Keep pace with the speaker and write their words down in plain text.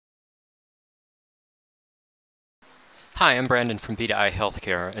Hi, I'm Brandon from v1.8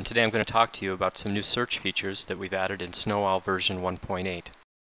 Healthcare, and today I'm going to talk to you about some new search features that we've added in SNOMED version 1.8.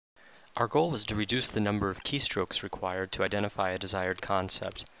 Our goal was to reduce the number of keystrokes required to identify a desired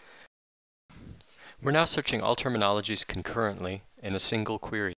concept. We're now searching all terminologies concurrently in a single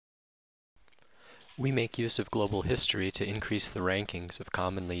query. We make use of global history to increase the rankings of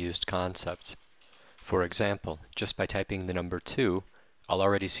commonly used concepts. For example, just by typing the number 2, I'll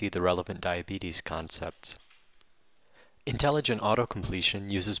already see the relevant diabetes concepts. Intelligent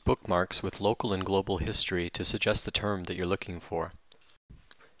autocompletion uses bookmarks with local and global history to suggest the term that you're looking for.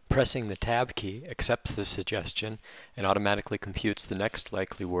 Pressing the Tab key accepts the suggestion and automatically computes the next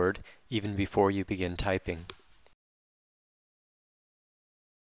likely word even before you begin typing.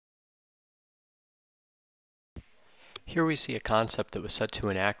 Here we see a concept that was set to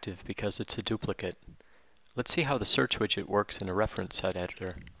inactive because it's a duplicate. Let's see how the search widget works in a reference set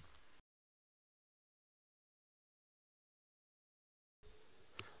editor.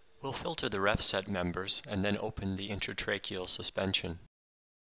 We'll filter the ref set members and then open the intratracheal suspension.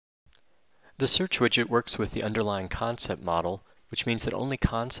 The search widget works with the underlying concept model, which means that only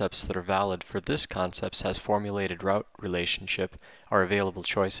concepts that are valid for this concept's has formulated route relationship are available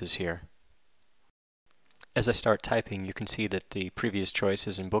choices here. As I start typing, you can see that the previous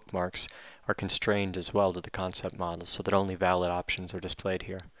choices and bookmarks are constrained as well to the concept model, so that only valid options are displayed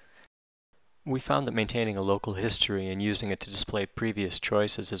here. We found that maintaining a local history and using it to display previous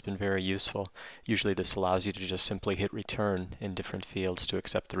choices has been very useful. Usually this allows you to just simply hit return in different fields to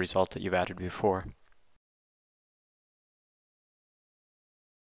accept the result that you've added before.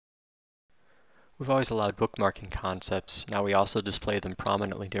 We've always allowed bookmarking concepts. Now we also display them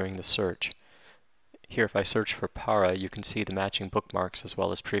prominently during the search. Here, if I search for para, you can see the matching bookmarks as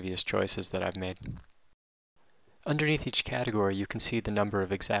well as previous choices that I've made. Underneath each category, you can see the number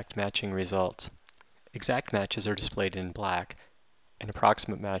of exact matching results. Exact matches are displayed in black, and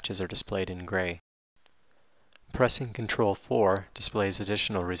approximate matches are displayed in gray. Pressing Ctrl 4 displays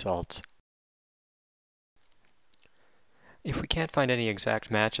additional results. If we can't find any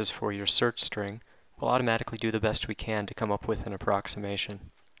exact matches for your search string, we'll automatically do the best we can to come up with an approximation.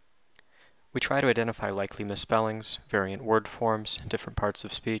 We try to identify likely misspellings, variant word forms, different parts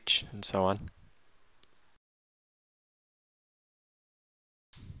of speech, and so on.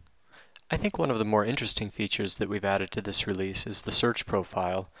 I think one of the more interesting features that we've added to this release is the search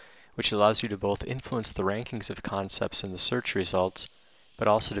profile, which allows you to both influence the rankings of concepts in the search results, but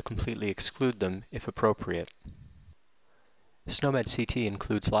also to completely exclude them if appropriate. SNOMED CT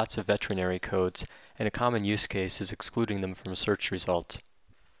includes lots of veterinary codes, and a common use case is excluding them from search results.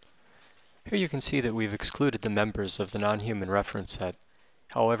 Here you can see that we've excluded the members of the non-human reference set.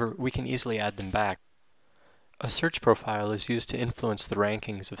 However, we can easily add them back. A search profile is used to influence the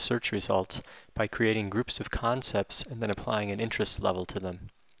rankings of search results by creating groups of concepts and then applying an interest level to them.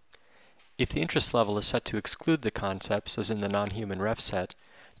 If the interest level is set to exclude the concepts, as in the non-human ref set,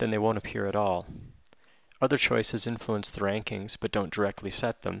 then they won't appear at all. Other choices influence the rankings but don't directly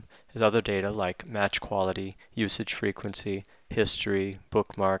set them, as other data like match quality, usage frequency, history,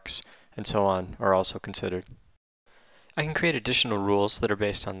 bookmarks, and so on are also considered. I can create additional rules that are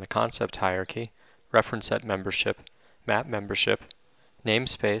based on the concept hierarchy, reference set membership, map membership,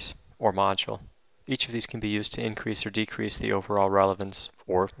 namespace, or module. Each of these can be used to increase or decrease the overall relevance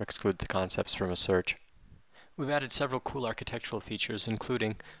or exclude the concepts from a search. We've added several cool architectural features,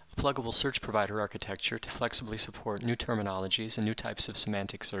 including a pluggable search provider architecture to flexibly support new terminologies and new types of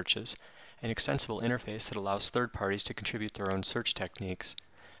semantic searches, an extensible interface that allows third parties to contribute their own search techniques,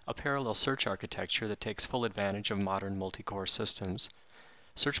 a parallel search architecture that takes full advantage of modern multi-core systems,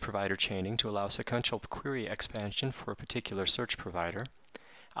 search provider chaining to allow sequential query expansion for a particular search provider,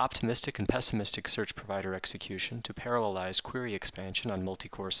 optimistic and pessimistic search provider execution to parallelize query expansion on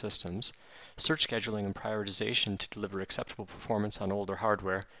multi-core systems, search scheduling and prioritization to deliver acceptable performance on older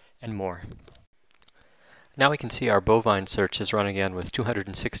hardware, and more. Now we can see our bovine search is run again with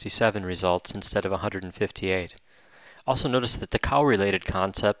 267 results instead of 158. Also notice that the cow-related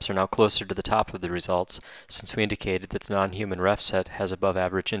concepts are now closer to the top of the results, since we indicated that the non-human ref set has above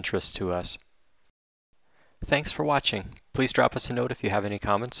average interest to us. Thanks for watching. Please drop us a note if you have any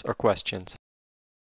comments or questions.